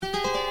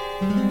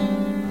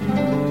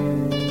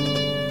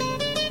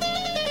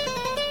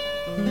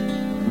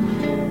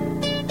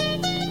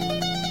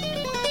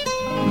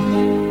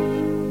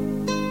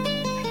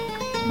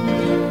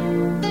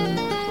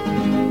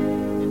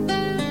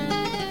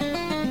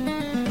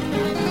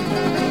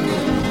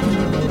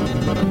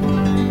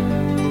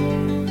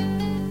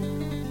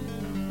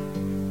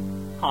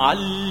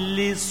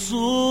علي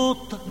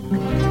صوتك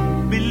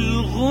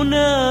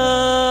بالغنى،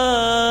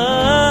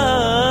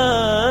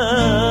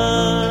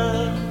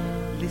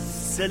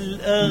 لسه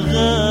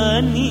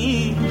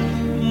الأغاني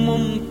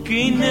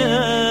ممكنة،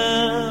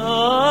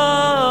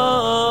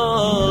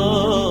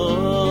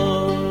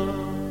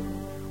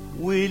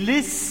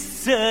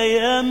 ولسه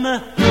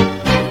ياما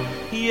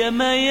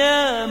ياما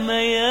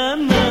ياما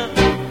ياما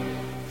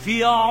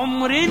في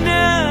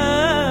عمرنا.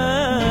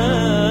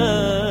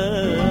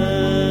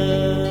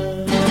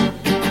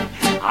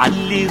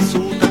 علي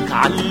صوتك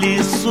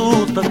علي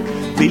صوتك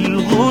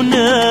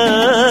بالغنى،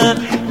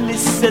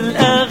 لسه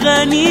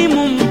الأغاني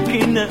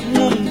ممكنة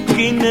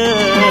ممكنة.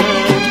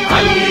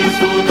 علي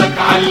صوتك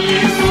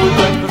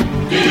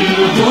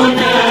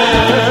بالغنى،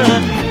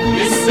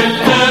 لسه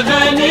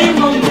الأغاني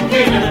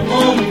ممكنة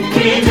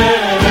ممكنة.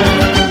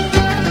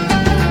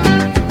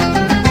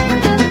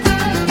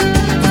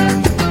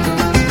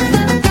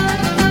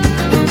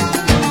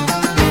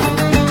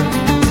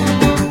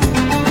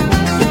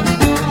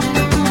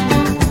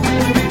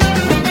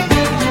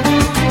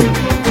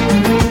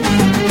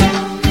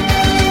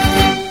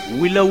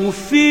 ولو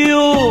في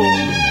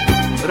يوم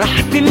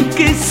راح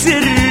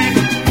تنكسر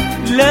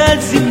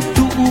لازم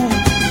تقوم،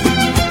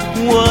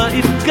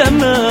 واقف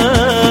كما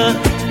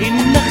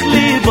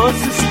النخل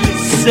باصص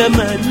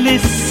للسما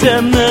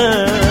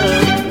للسما.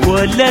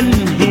 ولا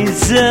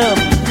انهزام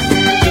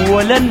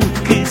ولا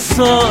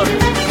انكسار،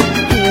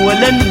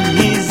 ولا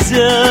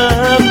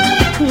انهزام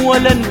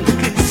ولا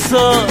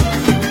انكسار،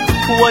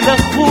 ولا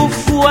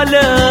خوف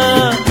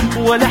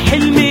ولا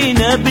حلم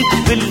نابت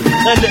في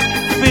الخلق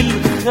في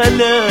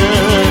الخلا.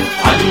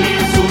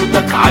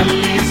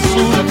 علي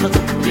صوتك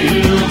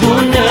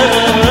بالغنى،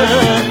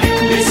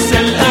 لسه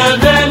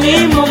الأغاني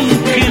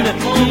ممكنة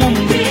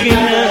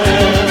ممكنة.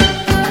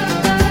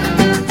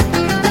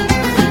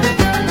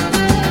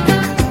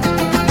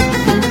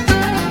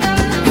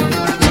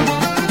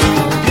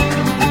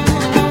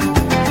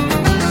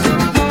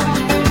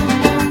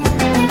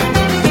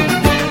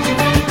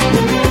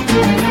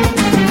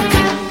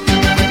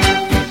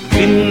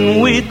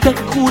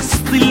 غنوتك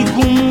وسط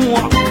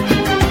الجموع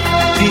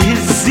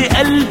تهز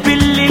قلب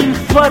اللي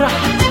انفرح،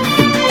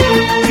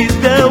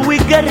 تداوي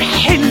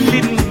جرح اللي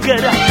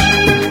انجرح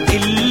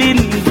اللي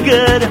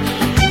انجرح.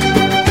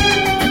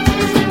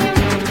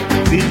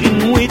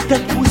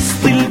 بغنوتك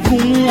وسط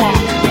الجموع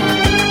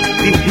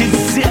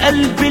تهز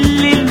قلب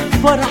اللي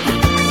انفرح،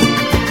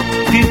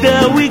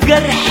 تداوي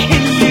جرح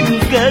اللي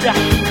انجرح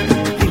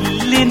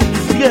اللي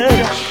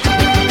انجرح.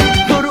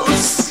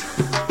 ترقص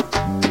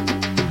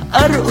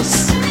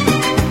ارقص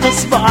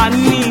غصب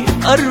عني،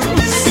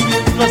 ارقص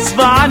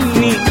غصب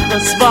عني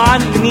غصب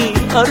عني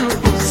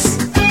ارقص.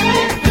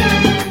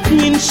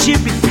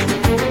 ينشبك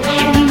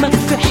حلمك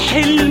في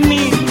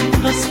حلمي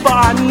غصب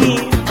عني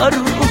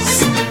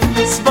ارقص،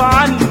 غصب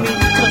عني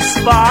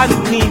غصب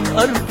عني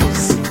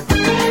ارقص.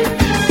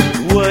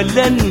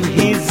 ولا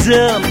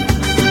انهزام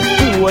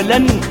ولا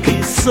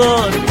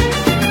انكسار،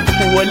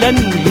 ولا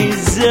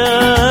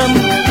انهزام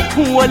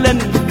ولا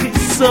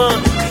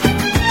انكسار،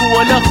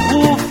 ولا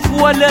خوف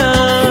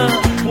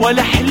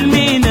ولا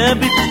حلم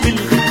نابت في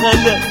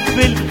الخلا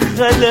في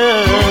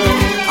الخلا.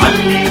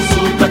 علي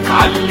صوتك